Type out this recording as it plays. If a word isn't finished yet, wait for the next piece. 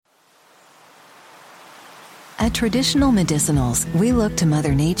At Traditional Medicinals, we look to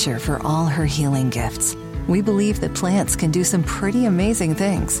Mother Nature for all her healing gifts. We believe that plants can do some pretty amazing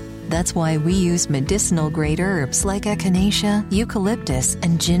things. That's why we use medicinal-grade herbs like echinacea, eucalyptus,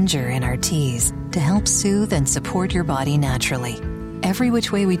 and ginger in our teas to help soothe and support your body naturally. Every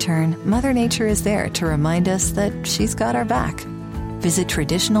which way we turn, Mother Nature is there to remind us that she's got our back. Visit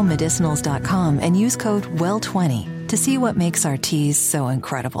traditionalmedicinals.com and use code WELL20 to see what makes our teas so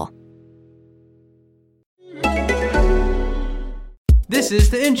incredible. This is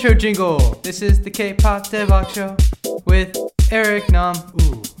the intro jingle. This is the K-pop Daebak Show with Eric Nam.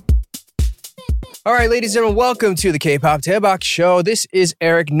 Ooh. All right, ladies and gentlemen, welcome to the K-pop Daebak Show. This is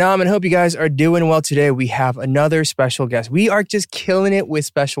Eric Nam, and I hope you guys are doing well today. We have another special guest. We are just killing it with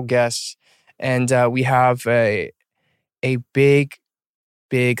special guests, and we have a big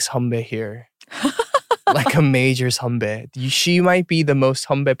선배 here, like a major 선배. She might be the most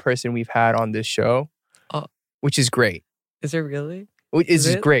선배 person we've had on this show, which is great. Is it really?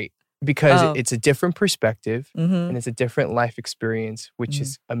 It's great because it's a different perspective and it's a different life experience, which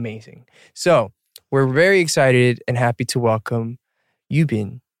is amazing. So we're very excited and happy to welcome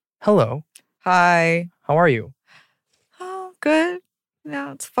Yubin. Hello. Hi. How are you? Oh, good.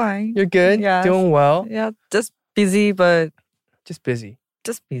 Yeah, it's fine. You're good? Yeah. Doing well? Yeah, just busy, but... Just busy.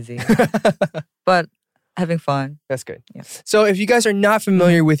 Just busy. But having fun. That's good. Yeah. So if you guys are not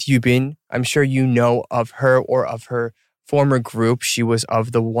familiar with Yubin, I'm sure you know of her or of her former group. She was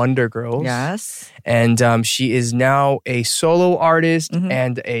of the Wonder Girls. Yes. And she is now a solo artist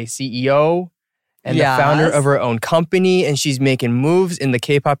and a CEO and the founder of her own company. And she's making moves in the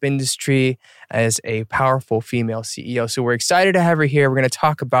K-pop industry as a powerful female CEO. So we're excited to have her here. We're going to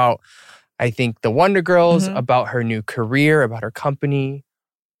talk about, I think, the Wonder Girls, about her new career, about her company,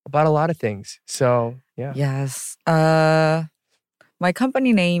 about a lot of things. So, yeah. Yes. My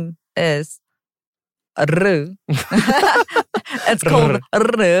company name is R. It's called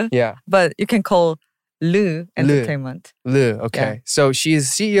R. Yeah. But you can call Lu Entertainment. Le, okay. Yeah. So she is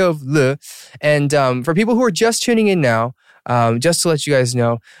CEO of Le. And for people who are just tuning in now, just to let you guys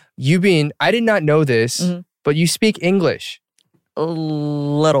know, Yubin, I did not know this, but you speak English. A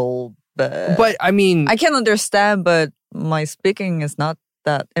little bit. But I mean... I can understand, but my speaking is not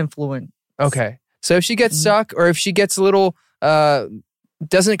that influent. Okay. So if she gets stuck or if she gets a little...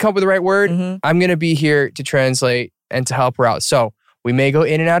 doesn't come up with the right word, I'm going to be here to translate and to help her out. So we may go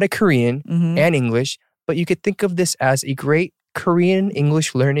in and out of Korean and English, but you could think of this as a great Korean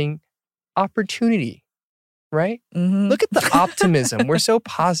English learning opportunity, right? Look at the optimism. We're so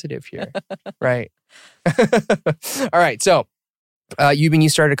positive here, right? All right. So you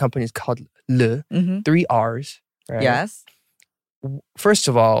started a company called Le, 3 R's, right? Yes. First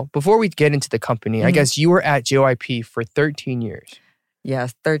of all, before we get into the company, I guess you were at JYP for 13 years.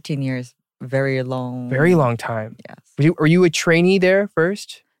 Yes, 13 years. Very long. Very long time. Yes. Were you a trainee there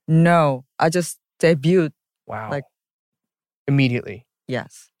first? No, I just debuted. Wow. Like, immediately.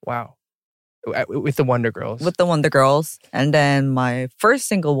 yes. Wow. With the Wonder Girls. With the Wonder Girls. And then my first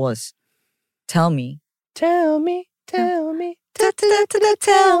single was Tell Me. Tell me, tell me,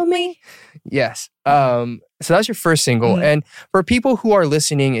 Tell me. Yes. So that's your first single. And for people who are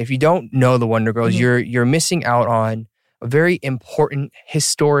listening, if you don't know the Wonder Girls, you're missing out on a very important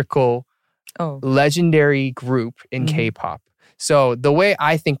historical, legendary group in K-pop. So the way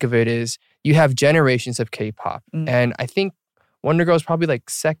I think of it is you have generations of K-pop. And I think Wonder Girls probably like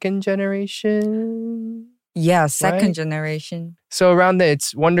second generation. Yeah, second generation. So around that,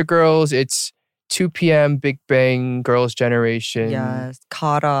 it's Wonder Girls, it's 2PM, Big Bang, Girls' Generation. Yes,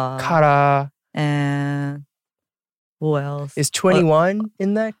 Kara. Kara. And who else? Is 21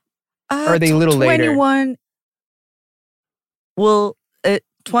 in that? Or are they a little 21, later? 21. Well,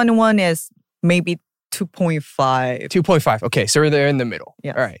 21 is maybe 2.5. 2.5. Okay, so they're in the middle.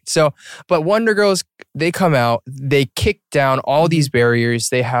 Yes. All right. So, but Wonder Girls, they come out, they kick down all these barriers.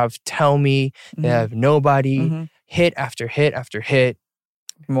 They have Tell Me, they have Nobody, hit after hit after hit.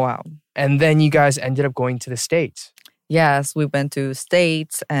 Wow. And then you guys ended up going to the States. Yes, we went to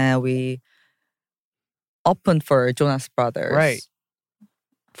States and we opened for Jonas Brothers. Right.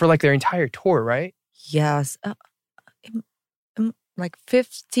 For like their entire tour, right? Yes. Like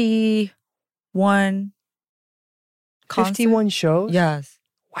 51 concerts. 51 shows? Yes.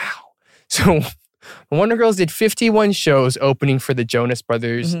 Wow. So the Wonder Girls did 51 shows opening for the Jonas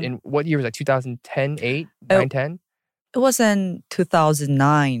Brothers in what year was that? 2010, 8, 9, 10? It was in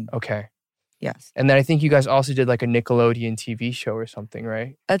 2009. Okay. Yes. And then I think you guys also did like a Nickelodeon TV show or something,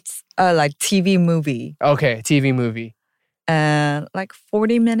 right? It's like TV movie. Okay, TV movie. And like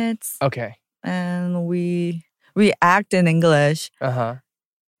 40 minutes. Okay. And we act in English. Uh-huh.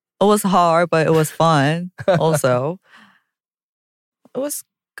 It was hard, but it was fun also. It was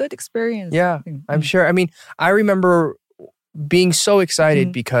good experience. Yeah, I'm sure. I mean, I remember being so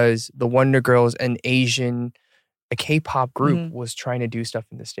excited because the Wonder Girls, an K-pop group, was trying to do stuff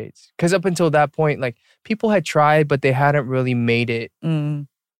in the States. Because up until that point, like people had tried, but they hadn't really made it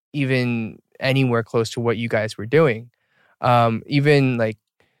even anywhere close to what you guys were doing. Even like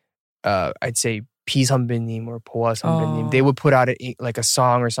I'd say P 선배님 or Poa 선배님, they would put out like a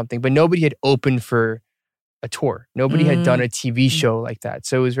song or something, but nobody had opened for a tour. Nobody had done a TV show like that.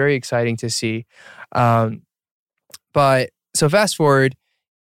 So it was very exciting to see. But so fast forward,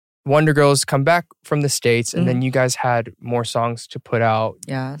 Wonder Girls come back from the States, and then you guys had more songs to put out.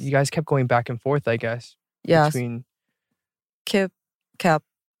 Yes. You guys kept going back and forth, I guess. Yes. Kept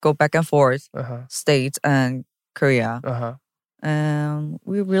go back and forth, States and Korea. And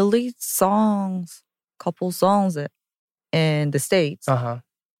we released couple songs in the States. You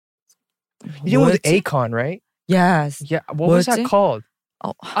did one with Akon, right? Yes. Yeah. What was that called?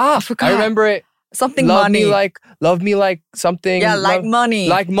 Oh, I forgot. I remember it. Something love money. Love me like something. Yeah, like money.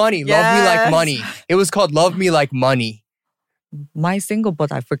 Like money. Yes. Love me like money. It was called Love Me Like Money. My single,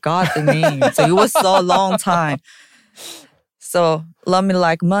 but I forgot the name. So it was so long time. So Love Me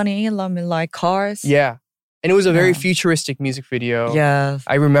Like Money, Love Me Like Cars. Yeah. And it was a very futuristic music video. Yes.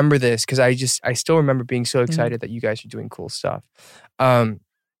 I remember this because I still remember being so excited that you guys are doing cool stuff.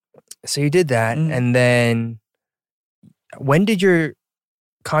 So you did that. And then when did your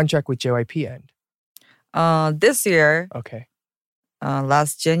contract with JYP end? This year. Okay.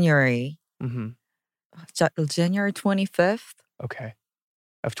 Last January. January 25th. Okay.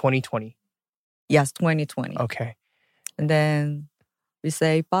 Of 2020. Yes, 2020. Okay. And then we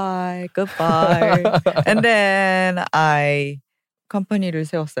say bye, goodbye. And then company를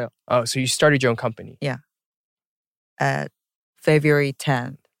세웠어요. Oh, so you started your own company? Yeah. At February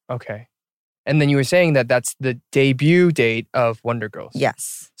 10th. Okay. And then you were saying that that's the debut date of Wonder Girls.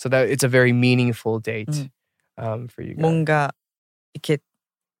 Yes. So that it's a very meaningful date for you guys. 뭔가 이렇게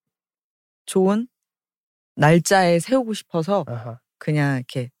좋은 날짜에 세우고 싶어서 그냥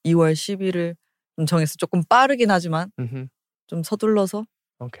이렇게 2월 10일을 좀 정해서 조금 빠르긴 하지만 좀 서둘러서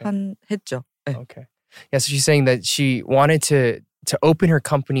했죠. 네. Okay. Yeah, so she's saying that she wanted to open her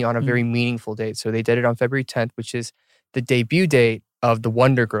company on a very meaningful date. So they did it on February 10th, which is the debut date of the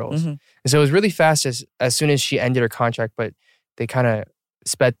Wonder Girls. And so it was really fast as soon as she ended her contract, but they kind of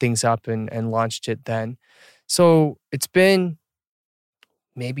sped things up and launched it then. So it's been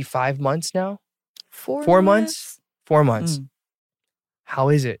maybe 5 months now? 4 months? 4 months. How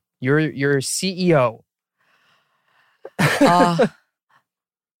is it? You're CEO.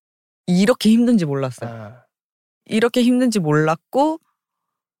 이렇게 힘든지 몰랐어요. 이렇게 힘든지 몰랐고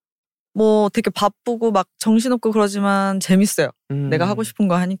뭐 되게 바쁘고 막 정신없고 그러지만 재밌어요. 내가 하고 싶은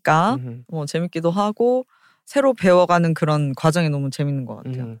거 하니까 뭐 재밌기도 하고 새로 배워가는 그런 과정이 너무 재밌는 것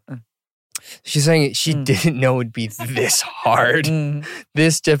같아요. She's saying she didn't know it'd be this hard,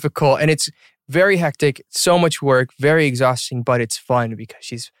 this difficult, and it's very hectic, so much work, very exhausting, but it's fun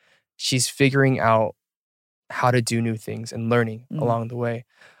because she's figuring out how to do new things and learning along the way.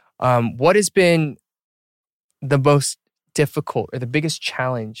 What has been the most difficult or the biggest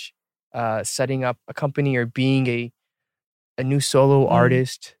challenge setting up a company or being a new solo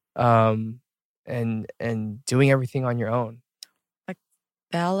artist and doing everything on your own? Like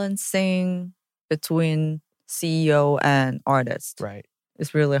balancing between CEO and artist. Right.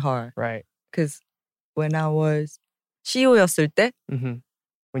 It's really hard. Right. Because when I was CEO였을 때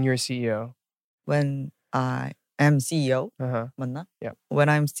when you're a CEO. When I am CEO. 맞나? Yeah. When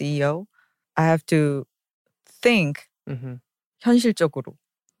I'm CEO, I have to think 현실적으로.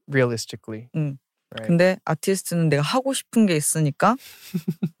 Realistically. Right. 근데 아티스트는 내가 하고 싶은 게 있으니까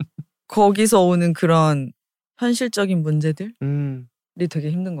거기서 오는 그런 현실적인 문제들이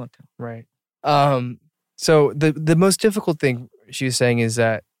되게 힘든 것 같아요. Right. So the most difficult thing she was saying is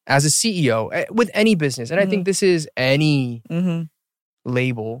that as a CEO with any business, and I think this is any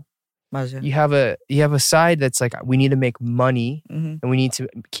label, 맞아요. you have a side that's like we need to make money and we need to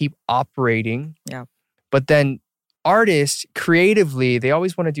keep operating. Yeah. But then artists creatively, they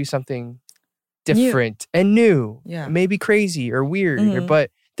always want to do something different and new, maybe crazy or weird. But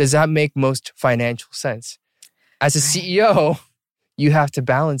does that make most financial sense? As a CEO, you have to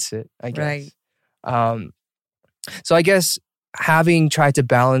balance it, I guess. Right. So I guess having tried to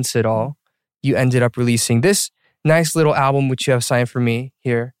balance it all, you ended up releasing this nice little album which you have signed for me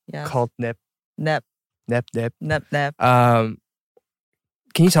here called Nip. Nep. Nep. Nep. Can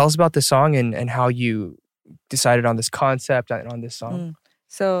you tell us about the song and how you decided on this concept and on this song?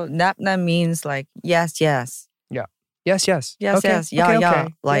 So Nap means like yes. Yeah. Yes, yes. Yes, okay. yes. Yeah, okay, yeah.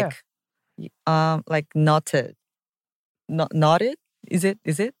 Okay. Like knotted. Knotted? Is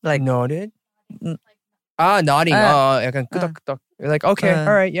it? Like Noted? 음, nodding. 에, 약간 에, 끄덕끄덕. You're like, okay, 에.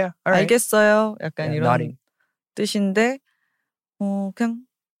 all right, yeah, all right. 알겠어요. 약간 Yeah, 이런 nodding. 뜻인데 그냥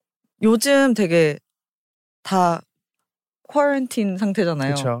요즘 되게 다 쿼런틴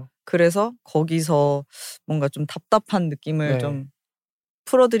상태잖아요. 그쵸. 그래서 거기서 뭔가 좀 답답한 느낌을 네. 좀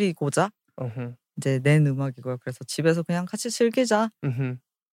풀어드리고자 Mm-hmm. 이제 낸 음악이고요. 그래서 집에서 그냥 같이 즐기자. Mm-hmm.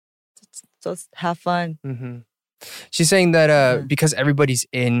 Just have fun. Mm-hmm. She's saying that because everybody's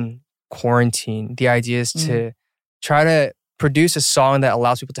in quarantine, the idea is to try to produce a song that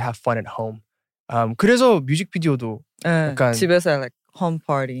allows people to have fun at home. 그래서 뮤직비디오도 네, 약간 집에서 like home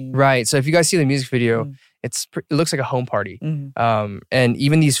party. Right. So if you guys see the music video, it looks like a home party. 음. And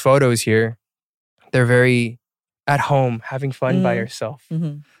even these photos here, they're very at home, having fun by yourself.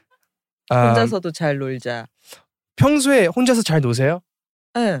 혼자서도 잘 놀자. 평소에 혼자서 잘 노세요?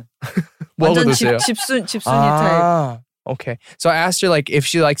 네. 뭐하고 완전 노세요? 집순이 타입. Okay. So I asked her like if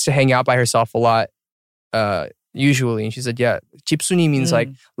she likes to hang out by herself a lot, usually, and she said, yeah, 집순이 means like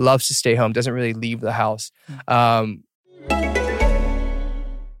loves to stay home, doesn't really leave the house.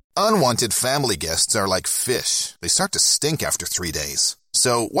 Unwanted family guests are like fish. They start to stink after 3 days.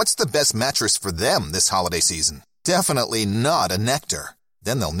 So what's the best mattress for them this holiday season? Definitely not a Nectar.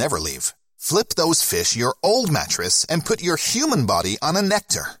 Then they'll never leave. Flip those fish your old mattress and put your human body on a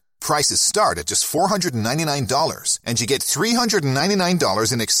Nectar. Prices start at just $499, and you get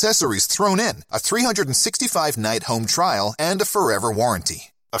 $399 in accessories thrown in, a 365-night home trial, and a forever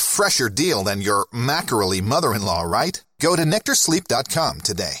warranty. A fresher deal than your mackerel-y mother-in-law, right? Go to nectarsleep.com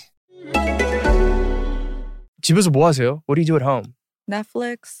today. 집에서 뭐 하세요? What do you do at home?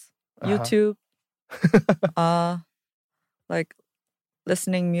 Netflix, YouTube, like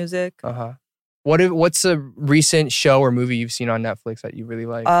listening music. What's a recent show or movie you've seen on Netflix that you really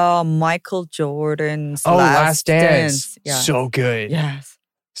like? Michael Jordan's Last Dance. Yeah. So good. Yes.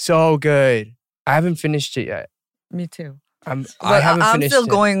 So good. I haven't finished it yet. Me too. I haven't I'm finished still it.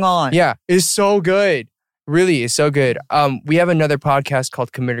 going on. Yeah, it's so good. Really, it's so good. We have another podcast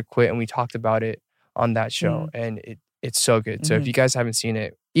called Commit or Quit, and we talked about it on that show, and it's so good. So if you guys haven't seen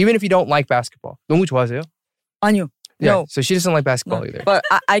it, even if you don't like basketball, 너무 좋아하세요? 아니요. Yeah, No. so she doesn't like basketball either. But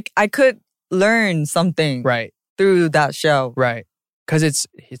I could learn something Right. through that show. Right. Because it's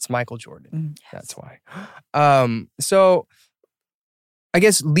Michael Jordan. Yes. That's why. So I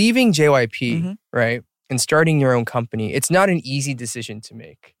guess leaving JYP, right, and starting your own company, it's not an easy decision to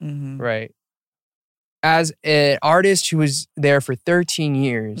make, right? As an artist who was there for 13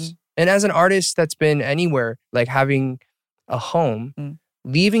 years, and as an artist that's been anywhere, like having a home,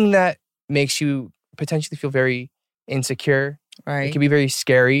 leaving that makes you potentially feel very insecure. Right. It can be very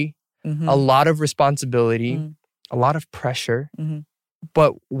scary. A lot of responsibility, a lot of pressure.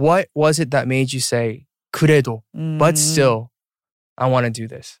 But what was it that made you say, 그래도, but still, I want to do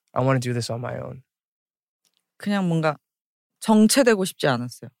this. I want to do this on my own. 그냥 뭔가 정체되고 싶지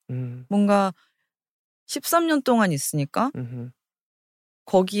않았어요. 뭔가 13년 동안 있으니까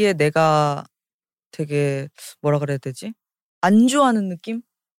거기에 내가 되게 뭐라 그래야 되지? 안주하는 느낌?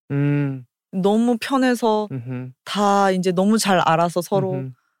 너무 편해서 다 이제 너무 잘 알아서 서로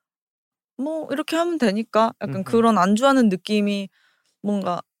뭐 이렇게 하면 되니까 약간 그런 안주하는 느낌이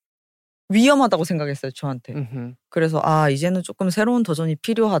뭔가 위험하다고 생각했어요, 저한테. 그래서 이제는 조금 새로운 도전이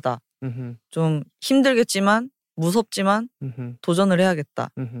필요하다. 좀 힘들겠지만 무섭지만 도전을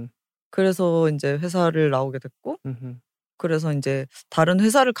해야겠다. 그래서 이제 회사를 나오게 됐고 그래서 이제 다른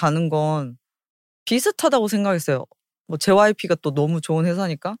회사를 가는 건 비슷하다고 생각했어요. 뭐 JYP가 또 너무 좋은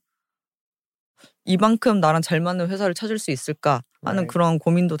회사니까 이만큼 나랑 잘 맞는 회사를 찾을 수 있을까 하는 그런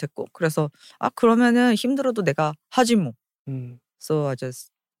고민도 됐고 그래서 그러면은 힘들어도 내가 하지 뭐. So I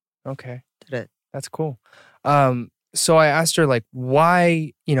just Okay. did it. That's cool. So I asked her like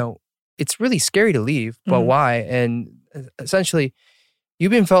why, it's really scary to leave, but why? And essentially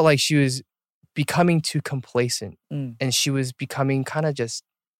Yubin felt like she was becoming too complacent and she was becoming kind of just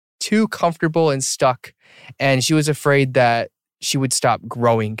too comfortable and stuck. And she was afraid that she would stop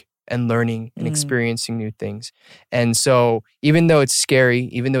growing and learning and experiencing new things. And so even though it's scary,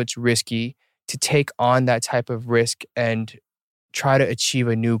 even though it's risky to take on that type of risk and try to achieve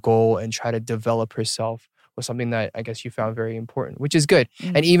a new goal and try to develop herself was something that I guess you found very important, which is good.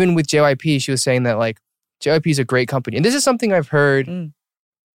 And even with JYP, she was saying that like JYP is a great company. And this is something I've heard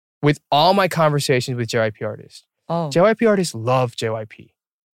with all my conversations with JYP artists. JYP artists love JYP.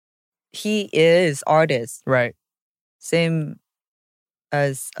 He is artist. Right. Same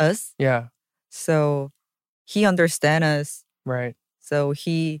as us. Yeah. So he understands us. Right. So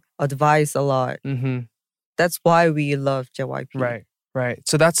he advised a lot. that's why we love JYP. Right.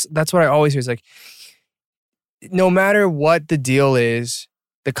 So that's what I always hear is like, no matter what the deal is,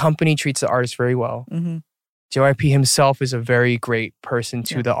 the company treats the artist very well. JYP himself is a very great person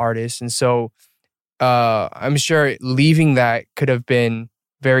to the artist. And so I'm sure leaving that could have been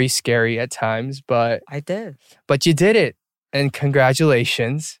very scary at times, but I did. But you did it. And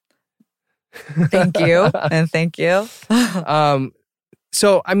congratulations. Thank you. And thank you.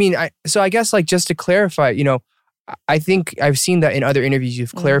 So I guess like just to clarify, you know, I think I've seen that in other interviews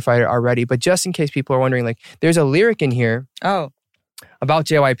you've clarified it already, but just in case people are wondering, like there's a lyric in here about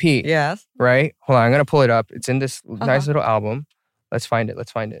JYP. Yes. Right? Hold on, I'm going to pull it up. It's in this nice little album. Let's find it.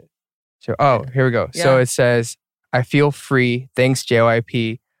 So, here we go. Yeah. So it says, I feel free, thanks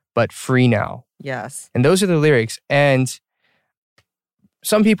JYP, but free now. Yes. And those are the lyrics. And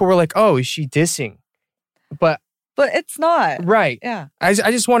some people were like, oh, is she dissing? But it's not. Right. Yeah. I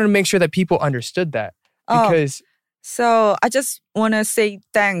just wanted to make sure that people understood that. Because... So I just want to say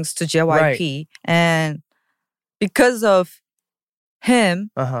thanks to JYP. Right. And because of him,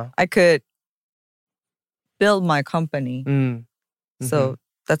 I could build my company. So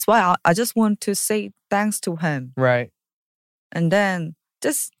that's why I just want to say thanks to him. Right. And then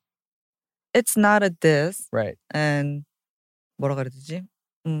just, it's not a diss. Right. And 뭐라 그래야 되지?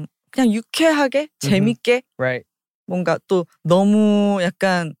 그냥 유쾌하게, 재밌게. Right. 뭔가 또 너무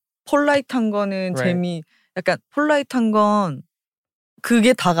약간 폴라이트한 거는 약간 폴라이트한 건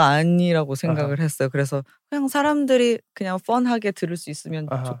그게 다가 아니라고 생각을 했어요. 그래서 그냥 사람들이 그냥 펀하게 들을 수 있으면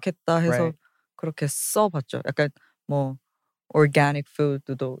좋겠다 해서 그렇게 써봤죠. 약간 뭐 organic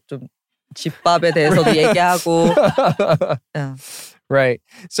food도 좀 집밥에 대해서도 얘기하고. Yeah. Right.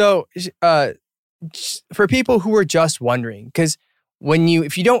 So for people who are just wondering, because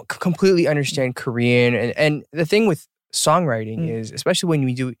if you don't completely understand Korean, and the thing with songwriting is, especially when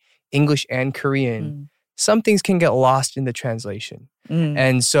we do English and Korean, some things can get lost in the translation.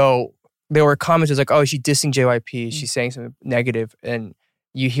 And so there were comments like, oh, is she dissing JYP? She's saying something negative. And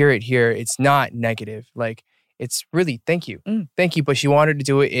you hear it here. It's not negative. Like, it's really, thank you. Thank you. But she wanted to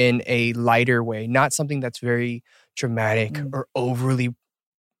do it in a lighter way, not something that's very dramatic or overly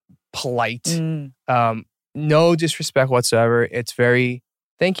polite. No disrespect whatsoever. It's very,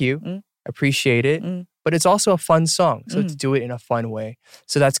 thank you. Appreciate it. But it's also a fun song. So to do it in a fun way.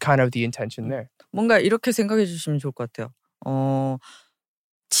 So that's kind of the intention there. 뭔가 이렇게 생각해 주시면 좋을 것 같아요.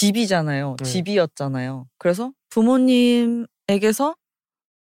 집이잖아요. 집이었잖아요. 그래서 부모님에게서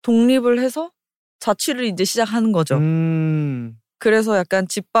독립을 해서 자취를 이제 시작하는 거죠. 그래서 약간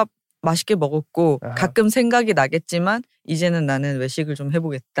집밥 맛있게 먹었고 가끔 생각이 나겠지만 이제는 나는 외식을 좀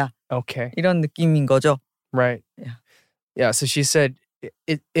해보겠다. Okay. 이런 느낌인 거죠. Right. Yeah. So she said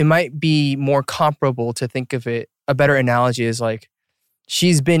it might be more comparable to think of it. A better analogy is like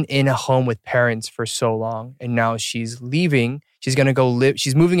she's been in a home with parents for so long, and now she's leaving. She's gonna go live.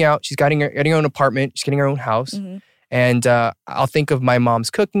 She's moving out. She's getting her own apartment. She's getting her own house. And I'll think of my mom's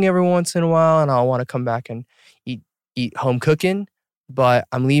cooking every once in a while, and I'll want to come back and eat home cooking. But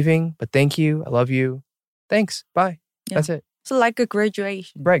I'm leaving. But thank you. I love you. Thanks. Bye. Yeah. That's it. So like a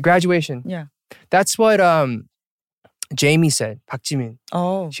graduation. Right. Graduation. Yeah. That's what Jamie said. 박지민.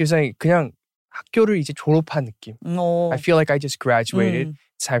 She was like, 그냥 학교를 이제 졸업한 느낌. I feel like I just graduated.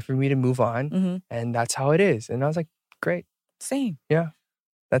 It's time for me to move on. And that's how it is. And I was like, great. Same. Yeah.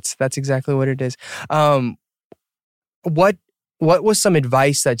 That's exactly what it is. What was some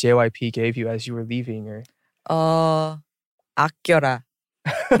advice that JYP gave you as you were leaving? Or 아껴라.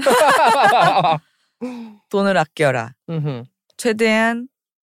 돈을 아껴라. 최대한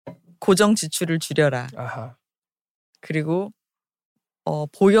고정 지출을 줄여라. 그리고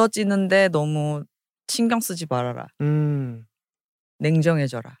보여지는데 너무 신경 쓰지 말아라.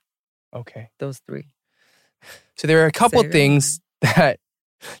 냉정해져라. Okay. Those three. So there are a couple things that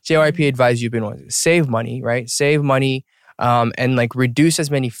JYP advised Yubin on. Save money, right? Save money and like reduce as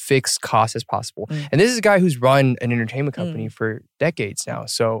many fixed costs as possible. And this is a guy who's run an entertainment company for decades now.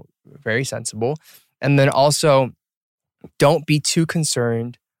 So very sensible. And then also don't be too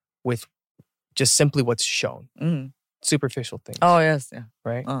concerned with just simply what's shown. Superficial things. Oh, yes. Yeah.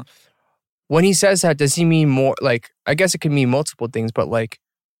 Right? When he says that, does he mean more like, I guess it could mean multiple things, but like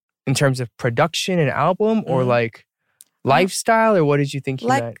in terms of production and album or like lifestyle, or what did you think he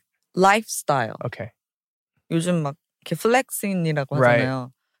meant? Lifestyle. Okay. 요즘 막 이렇게 플렉싱이라고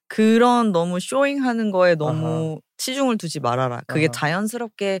하잖아요. 그런 너무 쇼잉하는 거에 너무 치중을 두지 말아라. 그게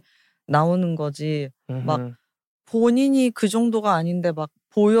자연스럽게 나오는 거지. 막 본인이 그 정도가 아닌데 막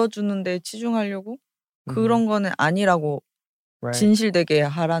보여주는 데 치중하려고 그런 거는 아니라고 진실되게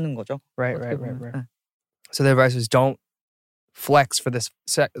하라는 거죠. Right. So the advice is don't flex for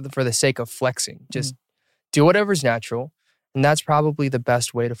the sake of flexing. Just do whatever's natural. And that's probably the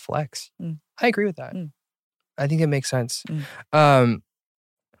best way to flex. I agree with that. I think it makes sense.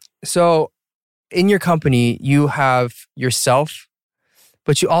 So in your company, you have yourself,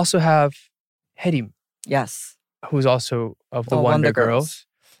 but you also have Herim. Yes. Who's also of the Wonder Girls.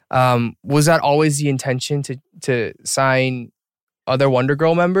 Was that always the intention to sign other Wonder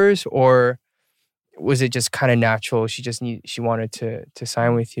Girl members, or was it just kind of natural? She wanted to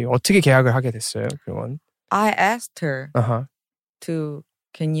sign with you. 어떻게 계약을 하게 됐어요, 그건? I asked her to,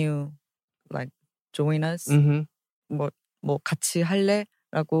 can you like join us? 뭐 같이 할래?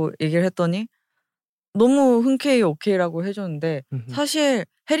 라고 얘기를 했더니 너무 흔쾌히 오케이라고 해줬는데 사실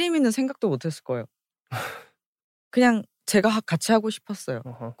혜림이는 생각도 못했을 거예요. 그냥 제가 같이 하고 싶었어요.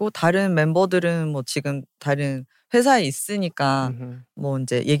 그 다른 멤버들은 뭐 지금 다른 회사에 있으니까 뭐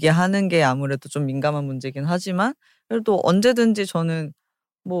이제 얘기하는 게 아무래도 좀 민감한 문제긴 하지만 그래도 언제든지 저는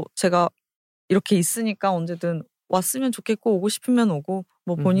뭐 제가 이렇게 있으니까 언제든 왔으면 좋겠고 오고 싶으면 오고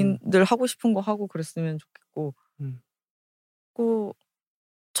뭐 본인들 하고 싶은 거 하고 그랬으면 좋겠고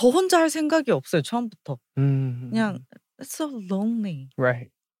저 혼자 할 생각이 없어요. 처음부터. 그냥 it's so lonely.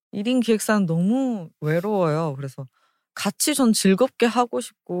 Right. 1인 기획사는 너무 외로워요. 그래서 같이 전 즐겁게 하고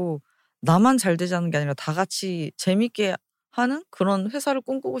싶고 나만 잘 되자는 게 아니라 다 같이 재밌게 하는 그런 회사를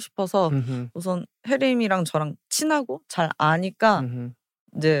꿈꾸고 싶어서 우선 혜림이랑 저랑 친하고 잘 아니까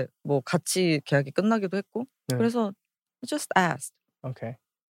이제 뭐 같이 계약이 끝나기도 했고 그래서 just asked. Okay.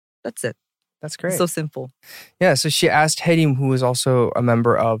 That's it. That's great. It's so simple. Yeah, so she asked Herim, who was also a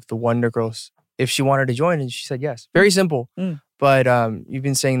member of the Wonder Girls, if she wanted to join, and she said yes. Very simple. But you've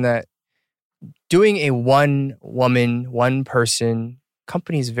been saying that doing a one-woman, one-person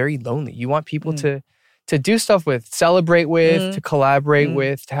company is very lonely. You want people to do stuff with, celebrate with, to collaborate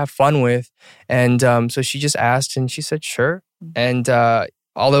with, to have fun with. And so she just asked, and she said sure. And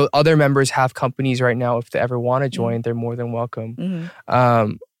although other members have companies right now, if they ever want to join, they're more than welcome.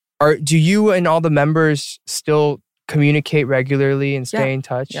 Do you and all the members still communicate regularly and stay in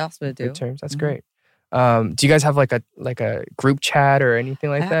touch? Yes, we do. Good terms. That's great. Do you guys have like a group chat or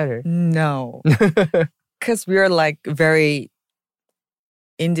anything like that? Or? No, because we are like very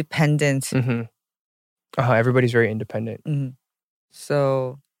independent. Everybody's very independent.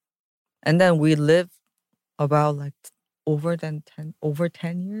 So, and then we live about like over 10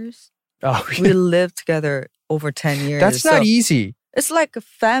 years. Oh, we live together over 10 years. That's not easy. It's like a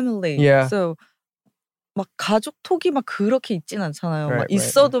family. Yeah. So 막 가족 톡이 막 그렇게 있진 않잖아요. Right, 막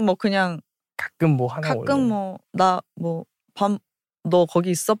있어도 뭐 그냥 가끔 뭐 하나 가끔 뭐 나 뭐 밥 너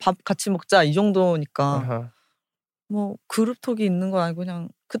거기 있어? 밥 같이 먹자 이 정도니까 뭐 그룹 톡이 있는 건 아니고 그냥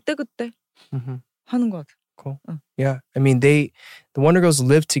그때그때 하는 것 같아요. Cool. Yeah. I mean, the Wonder Girls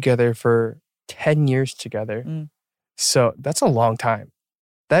lived together for 10 years together. So that's a long time.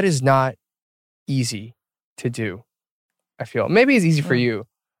 That is not easy to do, I feel. Maybe it's easy for you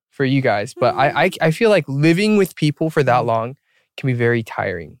guys, but I feel like living with people for that long can be very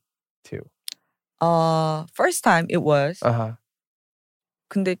tiring too. First time it was.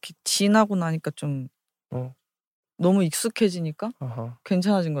 근데 지나고 나니까 좀 너무 익숙해지니까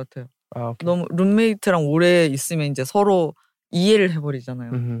괜찮아진 것 같아요. Okay. 너무 룸메이트랑 오래 있으면 이제 서로 이해를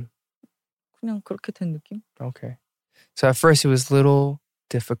해버리잖아요. 그냥 그렇게 된 느낌? Okay. So at first it was a little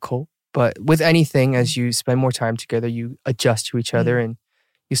difficult, but with anything, as you spend more time together, you adjust to each other and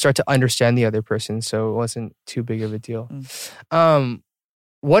you start to understand the other person. So it wasn't too big of a deal.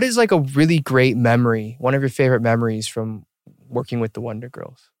 What is like a really great memory, one of your favorite memories from working with the Wonder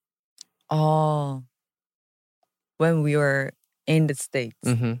Girls? When we were in the States,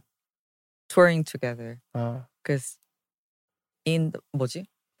 touring together. Because in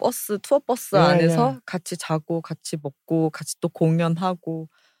투어 버스 안에서 같이 자고 같이 먹고 같이 또 공연하고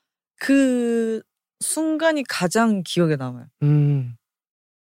그 순간이 가장 기억에 남아요.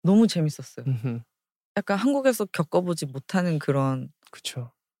 너무 재밌었어요. 약간 한국에서 겪어보지 못하는 그런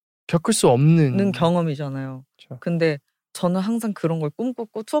그쵸. 겪을 수 없는 경험이잖아요. 그쵸. 근데 저는 항상 그런 걸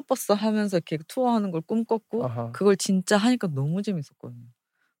꿈꿨고 투어버스 하면서 이렇게 투어하는 걸 꿈꿨고 그걸 진짜 하니까 너무 재밌었거든요.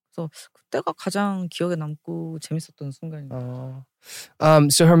 그래서 그때가 가장 기억에 남고 재밌었던 순간이에요.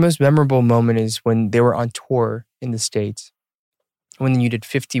 So her most memorable moment is when they were on tour in the States. When you did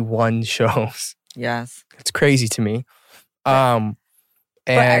 51 shows. Yes. It's crazy to me. But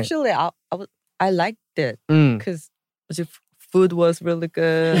actually, I liked it because the food was really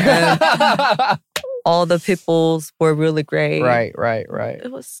good. And all the peoples were really great. Right.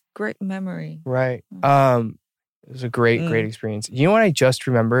 It was great memory. Right. It was a great experience. You know what I just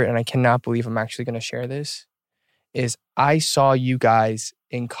remembered, and I cannot believe I'm actually going to share this, is I saw you guys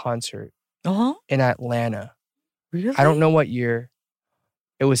in concert in Atlanta. Really? I don't know what year.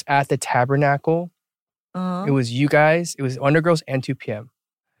 It was at the Tabernacle. It was you guys. It was Wonder Girls and 2PM.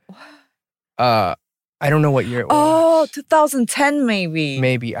 I don't know what year it was. Oh, 2010 maybe.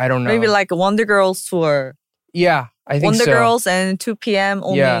 Maybe. I don't know. Maybe like a Wonder Girls tour. Yeah, I think Wonder so. Girls and 2PM,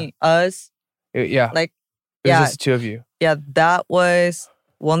 only us. Yeah. Like, it was just the two of you. Yeah, that was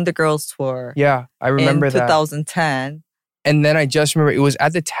Wonder Girls tour. Yeah, I remember in that. 2010. And then I just remember it was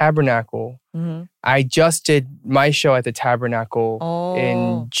at the Tabernacle. Mm-hmm. I just did my show at the Tabernacle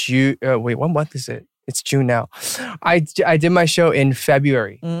in June. Wait, what month is it? It's June now. I did my show in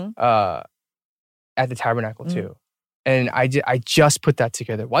February at the Tabernacle too. And I just put that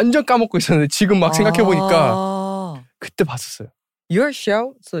together. 완전 까먹고 있었는데 지금 막 생각해보니까 그때 봤었어요. Your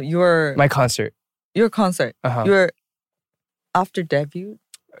show? So my concert. Your concert. Your after debut?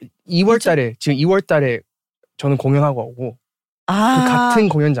 2월 달에 지금 2월 달에 저는 공연하고 오고 그 같은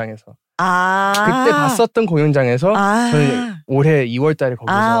공연장에서 그때 봤었던 공연장에서 저는 올해 2월 달에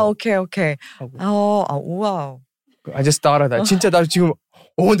거기서 오케이. 우와. I just thought of that. 진짜 나 지금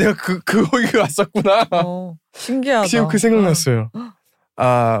내가 거기 갔었구나. 신기하다. 지금 그 생각났어요.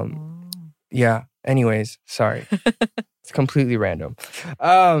 Yeah. Anyways, sorry. It's completely random.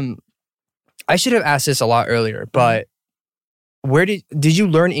 I should have asked this a lot earlier, but where did you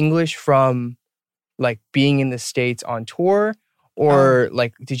learn English from, like being in the States on tour, or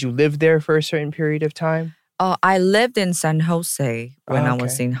like did you live there for a certain period of time? I lived in San Jose when I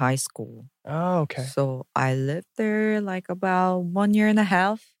was in high school. Oh, okay. So I lived there like about 1.5 years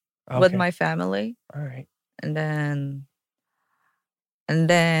with my family. All right. And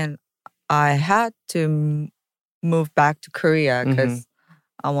then I had to move back to Korea because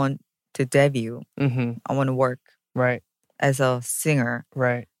I want to debut. I want to work as a singer.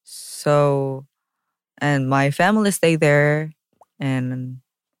 Right. So, and my family stayed there and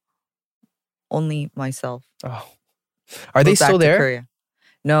only myself. Oh. Are they still there? Korea.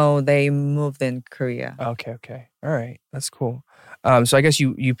 No, they moved in Korea. Okay. All right. That's cool. So I guess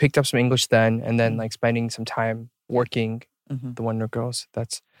you picked up some English then, and then like spending some time working the Wonder Girls.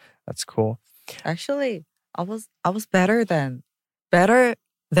 That's cool. Actually, I was better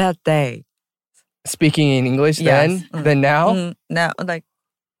that day. Speaking in English then than now? Now, like,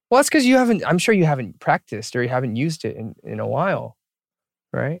 well, that's because I'm sure you haven't practiced or you haven't used it in a while,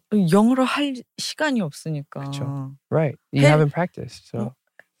 right? 영어로 할 시간이 없으니까. 그렇죠. Right. You haven't practiced, so.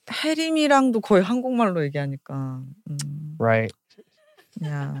 혜림이랑도 거의 한국말로 얘기하니까. Right.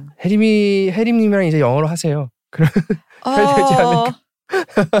 Yeah. 혜림님이랑 이제 영어로 하세요. 그래야 되지 않을까?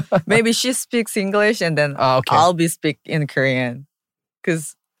 Maybe she speaks English and then I'll be speak in Korean.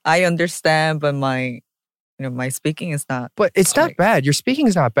 Because I understand, but my speaking is not. But it's not bad. Your speaking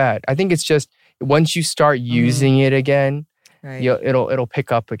is not bad. I think it's just once you start using it again, it'll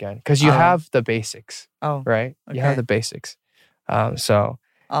pick up again because you have the basics. Oh, right. Okay. You have the basics. So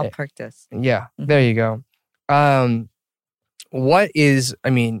I'll practice. Yeah, there you go. What is? I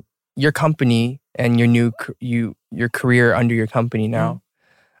mean, your company and your career under your company now.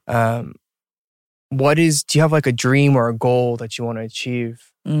 What is? Do you have like a dream or a goal that you want to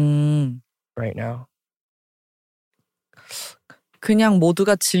achieve right now? 그냥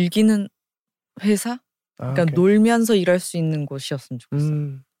모두가 즐기는 회사? 그러니까 놀면서 일할 수 있는 곳이었으면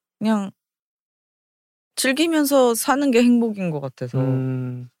좋겠어요. 그냥 즐기면서 사는 게 행복인 것 같아서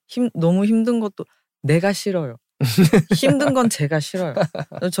너무 힘든 것도 내가 싫어요. 힘든 건 제가 싫어요.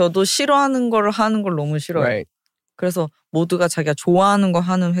 저도 싫어하는 걸 하는 걸 너무 싫어요. Right. 그래서 모두가 자기가 좋아하는 거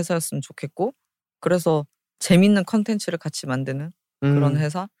하는 회사였으면 좋겠고 그래서 재밌는 컨텐츠를 같이 만드는 그런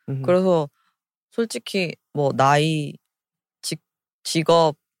회사. 그래서 솔직히 뭐 나이,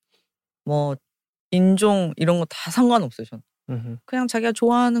 직업, 뭐 인종 이런 거 다 상관없어요. 저는. 그냥 자기가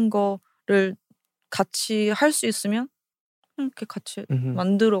좋아하는 거를 같이 할 수 있으면 이렇게 같이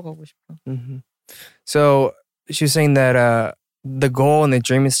만들어 가고 싶어요. So she's saying that the goal and the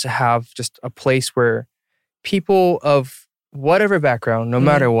dream is to have just a place where people of whatever background, no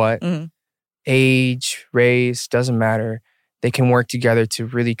matter what, age, race, doesn't matter, they can work together to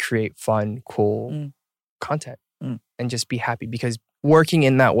really create fun, cool content and just be happy because working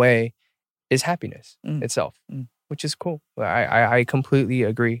in that way is happiness itself, which is cool. I completely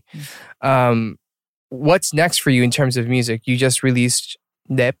agree. What's next for you in terms of music? You just released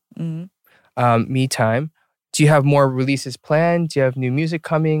Nep, Me Time. Do you have more releases planned? Do you have new music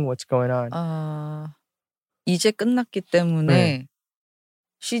coming? What's going on? 이제 끝났기 때문에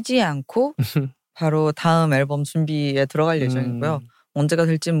쉬지 않고 바로 다음 앨범 준비에 들어갈 예정이고요. 언제가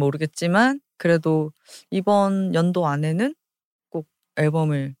될지는 모르겠지만 그래도 이번 연도 안에는 꼭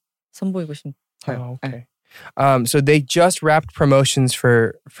앨범을 선보이고 싶어요. Okay. So they just wrapped promotions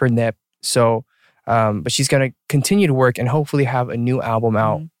for Nep. So, but she's going to continue to work and hopefully have a new album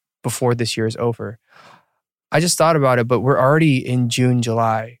out before this year is over. I just thought about it, but we're already in June,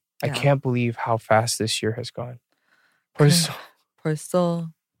 July. I Yeah. can't believe how fast this year has gone. 벌써. 벌써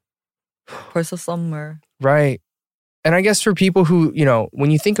summer. Right. And I guess for people who,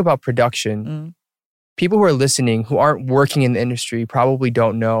 when you think about production, people who are listening who aren't working in the industry probably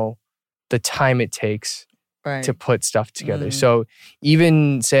don't know the time it takes to put stuff together. So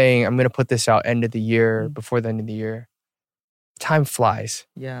even saying I'm going to put this out end of the year, before the end of the year, time flies.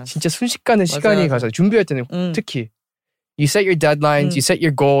 Yeah. 진짜 순식간에 시간이 가서 준비할 때는 특히 you set your deadlines, you set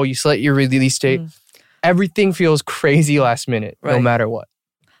your goal, you set your release date. Everything feels crazy last minute, no matter what.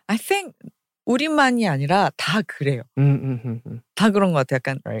 I think 우리만이 아니라 다 그래요. 다 그런 것 같아요.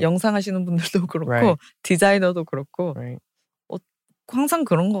 약간 영상 하시는 분들도 그렇고 디자이너도 그렇고 항상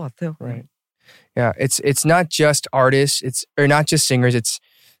그런 것 같아요. Right. Yeah, it's not just artists, or not just singers, it's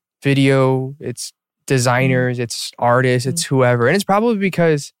video, it's designers, it's artists, it's whoever. And it's probably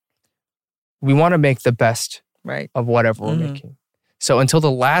because we want to make the best of whatever we're making. So until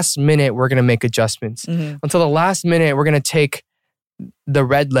the last minute, we're going to make adjustments. Until the last minute, we're going to take the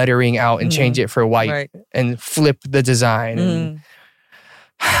red lettering out and change it for white and flip the design. And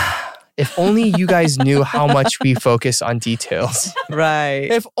if only you guys knew how much we focus on details. Right.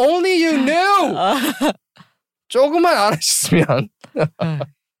 If only you knew! 조금만 알아주셨으면.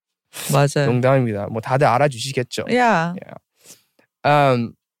 맞아요. 농담입니다. 뭐 다들 알아주시겠죠. Yeah.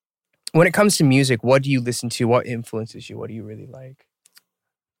 When it comes to music, what do you listen to? What influences you? What do you really like?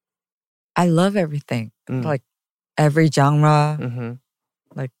 I love everything. Like every genre.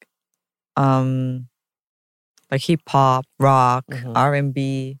 Like hip hop, rock,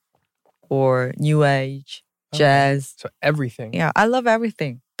 R&B, or new age, jazz. So everything. Yeah, I love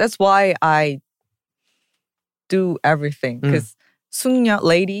everything. That's why I do everything. Because Sungnya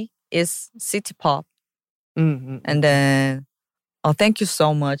Lady is city pop. And then Thank You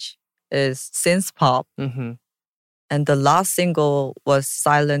So Much is synth pop. And the last single was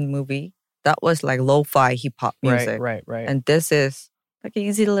Silent Movie. That was like lo-fi hip hop music. Right. And this is like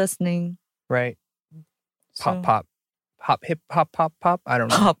easy listening. Right. So, Pop. Hip hop, pop. I don't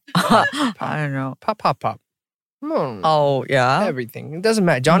know. Pop. I don't know. Pop. Oh, yeah. Everything. It doesn't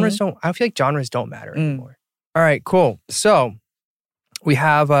matter. Genres don't, I feel like genres don't matter anymore. All right, cool. So we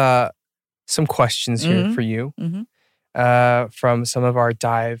have some questions here for you from some of our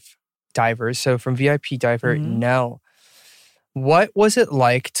divers. So from VIP diver Nell, what was it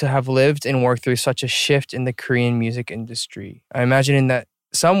like to have lived and worked through such a shift in the Korean music industry? I imagine in that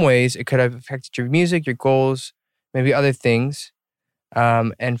some ways it could have affected your music, your goals, maybe other things.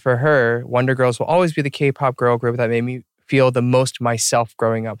 And for her, Wonder Girls will always be the K-pop girl group that made me feel the most myself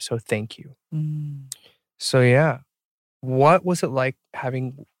growing up. So thank you. So yeah, what was it like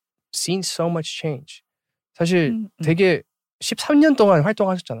having seen so much change? 사실 되게 13년 동안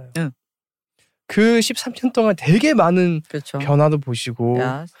활동하셨잖아요. 그 13년 동안 되게 많은 그렇죠. 변화도 보시고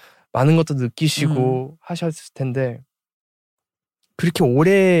Yes. 많은 것도 느끼시고 하셨을 텐데 그렇게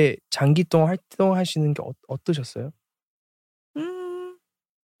오래 장기 동안 활동하시는 게 어떠셨어요? It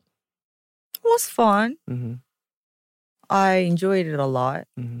was fun. I enjoyed it a lot.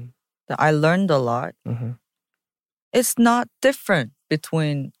 I learned a lot. It's not different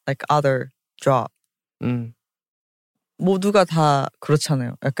between like other job. 모두가 다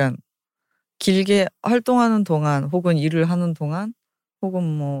그렇잖아요. 약간 길게 활동하는 동안 혹은 일을 하는 동안 혹은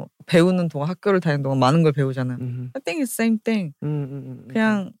뭐 배우는 동안 학교를 다니는 동안 많은 걸 배우잖아요. I think it's same thing.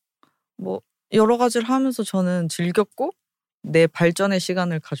 그냥 뭐 여러 가지를 하면서 저는 즐겼고 내 발전의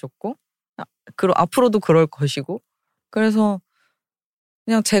시간을 가졌고 그리고 앞으로도 그럴 것이고 그래서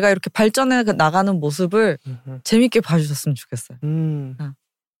그냥 제가 이렇게 발전해 나가는 모습을 재밌게 봐주셨으면 좋겠어요.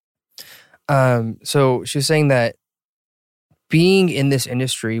 So she was saying that being in this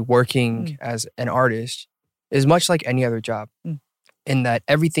industry, working as an artist, is much like any other job in that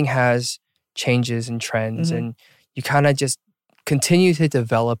everything has changes and trends and you kind of just continue to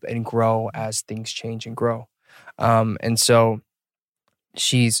develop and grow as things change and grow. And so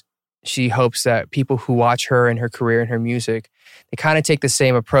she hopes that people who watch her and her career and her music, they kind of take the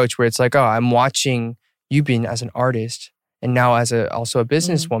same approach where it's like, oh, I'm watching Yubin as an artist and now as also a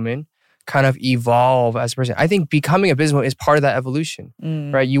businesswoman kind of evolve as a person. I think becoming a businesswoman is part of that evolution,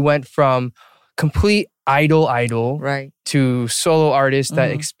 right? You went from complete idol right. to solo artist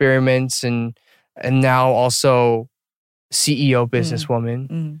that experiments and now also CEO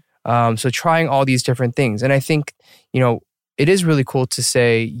businesswoman. So trying all these different things. And I think, it is really cool to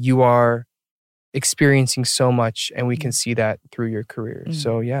say you are experiencing so much and we can see that through your career.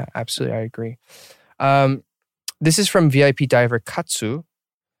 So yeah, absolutely. I agree. This is from VIP diver Katsu.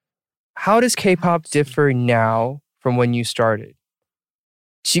 How does K-pop differ now from when you started?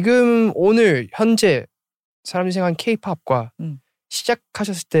 지금 오늘 현재 사람들이 생각한 K-팝과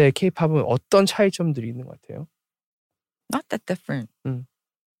시작하셨을 때 K-팝은 어떤 차이점들이 있는 것 같아요? Not that different.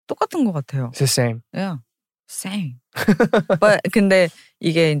 똑같은 것 같아요. It's the same. Yeah, same. But 근데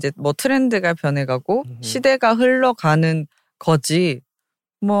이게 이제 뭐 트렌드가 변해가고 시대가 흘러가는 거지.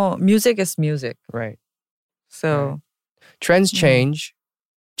 뭐 music is music. Right. So right. Trends change,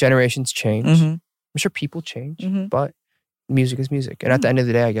 generations change. I'm sure people change, but music is music. And at the end of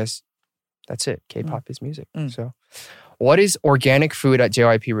the day, I guess that's it. K-pop is music. So, what is organic food at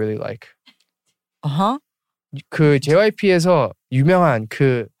JYP really like? 그 JYP에서 유명한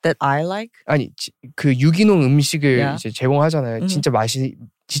그 That I like? 아니 그 유기농 음식을 이제 제공하잖아요. 진짜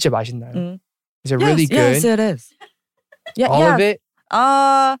맛있나요? Is it really good? Yes, it is. Yeah, All of it?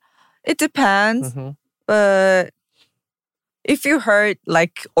 It depends. But if you heard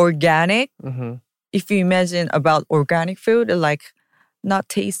like organic, if you imagine about organic food, like not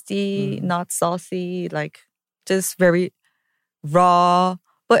tasty, not saucy, like just very raw.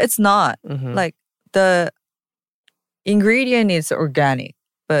 But it's not. Like the ingredient is organic,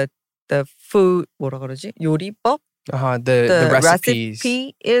 but the food, 뭐라 그러지? 요리법? The recipes.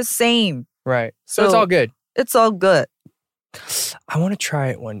 Recipe is same. Right. So it's all good. It's all good. I want to try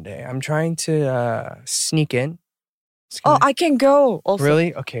it one day. I'm trying to sneak in. Oh, I can go also.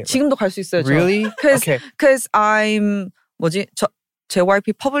 Really? Okay. 지금도 갈 수 있어요. Really? Okay. Because I'm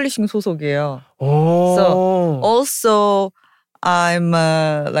JYP 퍼블리싱 소속이에요. Oh. So also I'm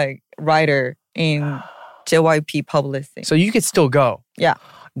a like writer in JYP publishing. So you could still go. Yeah.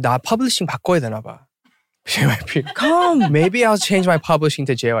 나 publishing 바꿔야 되나 봐. JYP. Come. Maybe I'll change my publishing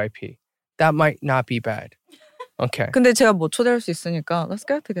to JYP. That might not be bad. Okay. 근데 제가 뭐 초대할 수 있으니까 let's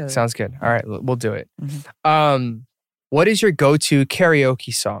go together. Sounds good. All right, we'll do it. What is your go-to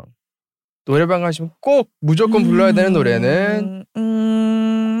karaoke song? 노래방 가시면 꼭 무조건 불러야 되는 노래는?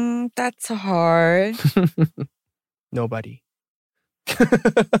 That's hard. Nobody.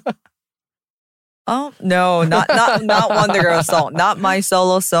 Oh no, not Wonder Girl song. Not my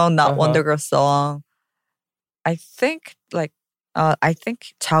solo song. Not Wonder Girl song. I think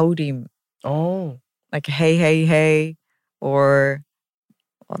자우림. Oh. Like Hey Hey Hey, or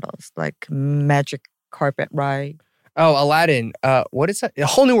what else? Like Magic Carpet Ride. Oh, Aladdin. What is that? A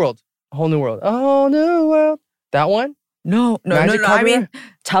Whole New World. A Whole New World. A Whole New World. That one? No. I mean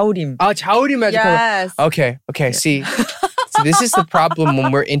자우림. 자우림 Magic Yes. Carpet. Okay. See. So this is the problem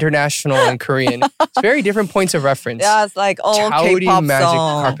when we're international and Korean. It's very different points of reference. Yeah, it's like Chaudi K-pop Magic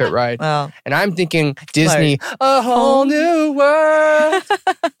song. Carpet Ride. Yeah. And I'm thinking Disney, A Whole New World.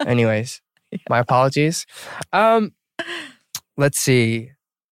 Anyways, my apologies. Let's see.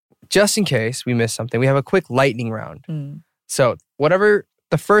 Just in case we missed something, we have a quick lightning round. So whatever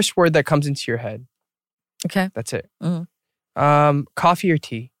the first word that comes into your head. Okay. That's it. Coffee or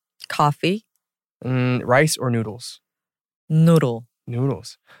tea? Coffee. Rice or noodles? Noodle.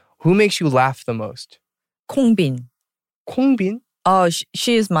 Noodles. Who makes you laugh the most? 콩빈. 콩빈? Oh,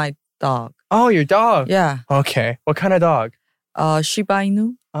 she is my dog. Oh, your dog? Yeah. Okay. What kind of dog? Shiba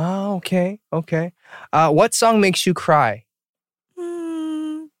Inu. Oh, okay. What song makes you cry?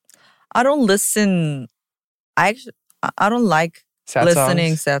 I don't listen. I don't like Sad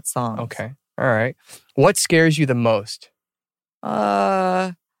listening songs? sad songs. Okay. All right. What scares you the most?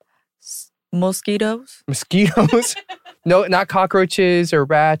 Mosquitoes. Mosquitoes? No, not cockroaches or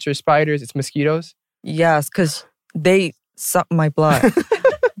rats or spiders. It's mosquitoes? Yes, because they suck my blood.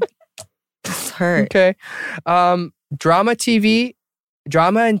 It's hurt. Okay. Drama and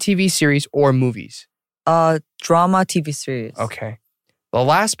TV series or movies? Drama TV series. Okay. The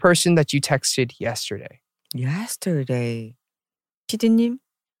last person that you texted yesterday? Yesterday. PD님?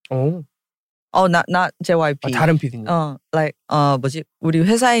 Oh. Oh, not JYP. 다른 PD님. Like 뭐지? 우리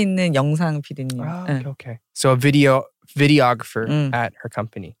회사에 있는 영상 PD님. Okay. So a videographer at her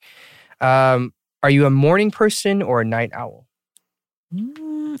company. Are you a morning person or a night owl?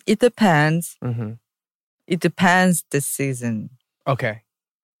 It depends. It depends this season. Okay.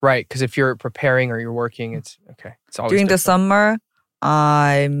 Right, because if you're preparing or you're working, it's okay. It's always during different. the summer,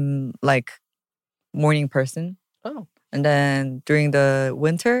 I'm like morning person. Oh. And then during the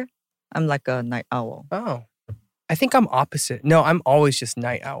winter, I'm like a night owl. Oh. I think I'm opposite. No, I'm always just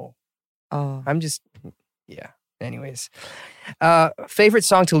night owl. Oh. I'm just, yeah. Anyways. Favorite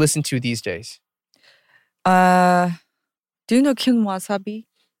song to listen to these days? Do you know Kim Wasabi?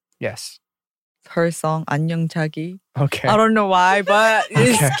 Yes. Her song 안녕 자기. Okay. I don't know why, but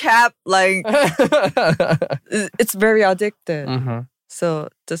it's kept like it's very addictive. So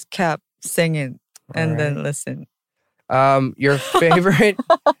just kept singing and then listen. Your favorite?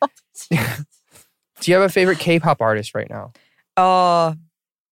 Do you have a favorite K-pop artist right now?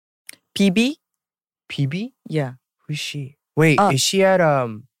 BB. PB? Yeah. Who's she? Wait, is she at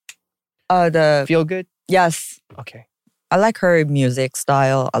the Feel Good? Yes. Okay. I like her music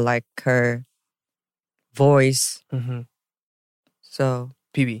style. I like her voice. Mm-hmm. So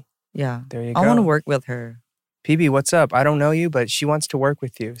PB. Yeah. There you go. I want to work with her. PB, what's up? I don't know you, but she wants to work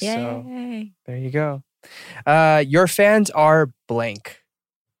with you. Yay. So there you go. Your fans are blank.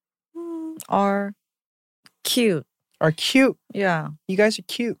 Are cute. Are cute. Yeah. You guys are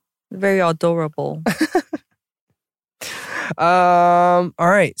cute. Very adorable. All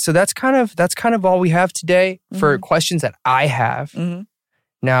right. So that's kind of all we have today for questions that I have. Mm-hmm.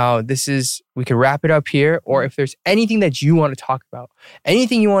 Now, we could wrap it up here, or if there's anything that you want to talk about,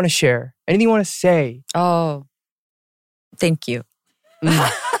 anything you want to share, anything you want to say. Oh, thank you.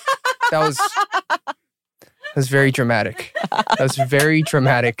 That was very dramatic. That was very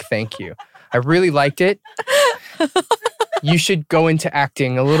dramatic. Thank you. I really liked it. You should go into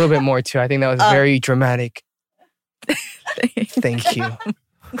acting a little bit more too. I think that was very dramatic. Thank you.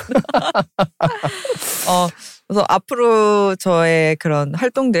 그래서 앞으로 저의 그런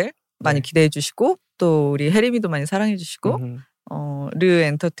활동들 많이 기대해 주시고 또 우리 혜림이도 많이 사랑해 주시고 르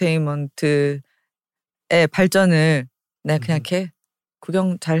엔터테인먼트의 발전을 그냥 이렇게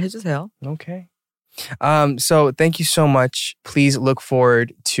구경 잘 해주세요. Okay. So thank you so much. Please look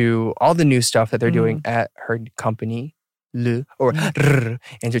forward to all the new stuff that they're doing at her company, R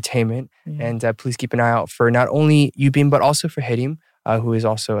Entertainment. And please keep an eye out for not only Yubin, but also for Herim, who is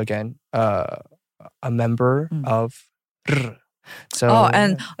also, again, a member of R. So,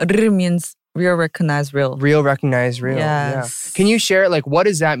 and R means real, recognize, real. Real, recognize, real. Yes. Yeah. Can you share, what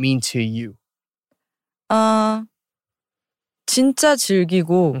does that mean to you? 진짜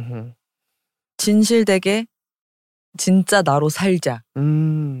즐기고 진실되게 진짜 나로 살자.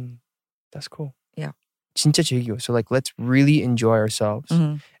 That's cool. Yeah. 진짜 즐기고. So let's really enjoy ourselves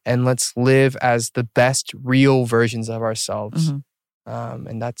and let's live as the best real versions of ourselves.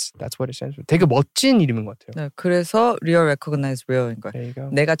 And that's what it stands for. 되게 멋진 이름인 것 같아요. 네, 그래서 real, recognize, real인 거예요. There you go.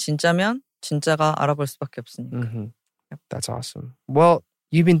 내가 진짜면 진짜가 알아볼 수밖에 없으니까. Yep. That's awesome. Well,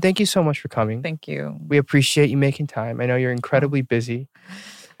 Yubin, thank you so much for coming. Thank you. We appreciate you making time. I know you're incredibly busy.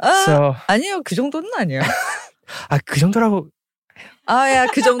 So 아니요, 그 정도는 아니에요. 그 정도라고.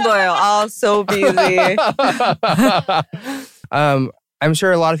 그 정도예요. So busy. I'm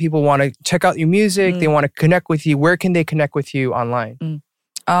sure a lot of people want to check out your music. They want to connect with you. Where can they connect with you online?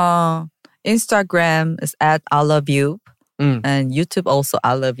 Instagram is at I love you. And YouTube also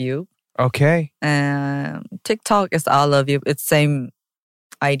I love you. Okay. And TikTok is I love you. It's same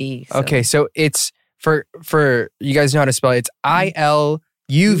ID. So. Okay, so it's for you guys know how to spell it. It's ILUVYUB.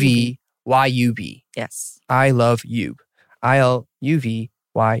 Yes. I love you. ILUVYUB.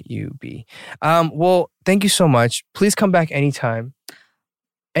 Well, thank you so much. Please come back anytime.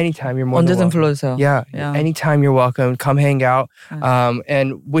 Anytime, you're more than welcome. 불러주세요. Yeah, anytime you're welcome. Come hang out.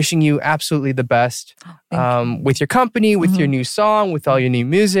 And wishing you absolutely the best with your company, with your new song, with all your new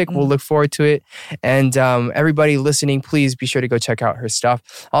music. We'll look forward to it. And everybody listening, please be sure to go check out her stuff.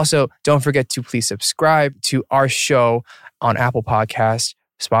 Also, don't forget to please subscribe to our show on Apple Podcasts,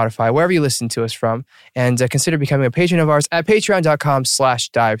 Spotify, wherever you listen to us from. And consider becoming a patron of ours at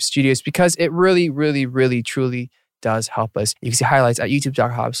patreon.com/Dive Studios, because it really, really, really, truly does help us. You can see highlights at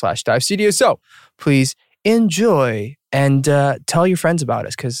youtube.com/Dive Studios. So please enjoy and tell your friends about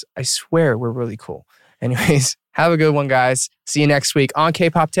us, because I swear we're really cool. Anyways, have a good one, guys. See you next week on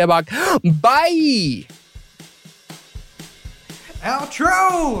K-Pop Daebak. Bye!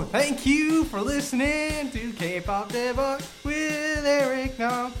 Outro! Thank you for listening to K-Pop Daebak with Eric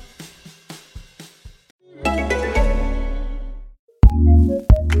Nam.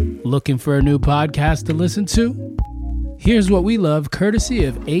 Looking for a new podcast to listen to? Here's what we love, courtesy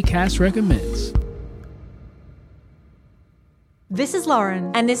of Acast Recommends. This is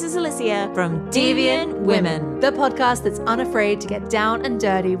Lauren. And this is Alicia from Deviant Women, the podcast that's unafraid to get down and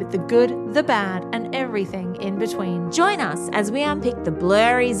dirty with the good, the bad, and everything in between. Join us as we unpick the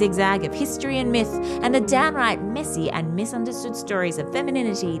blurry zigzag of history and myth and the downright messy and misunderstood stories of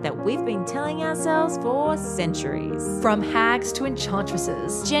femininity that we've been telling ourselves for centuries. From hags to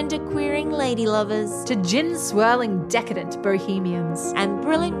enchantresses, gender-queering lady lovers, to gin-swirling decadent bohemians, and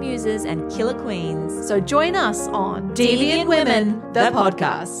brilliant muses and killer queens. So join us on Deviant Women, the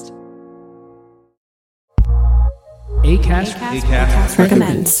podcast. Acast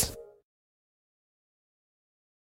recommends.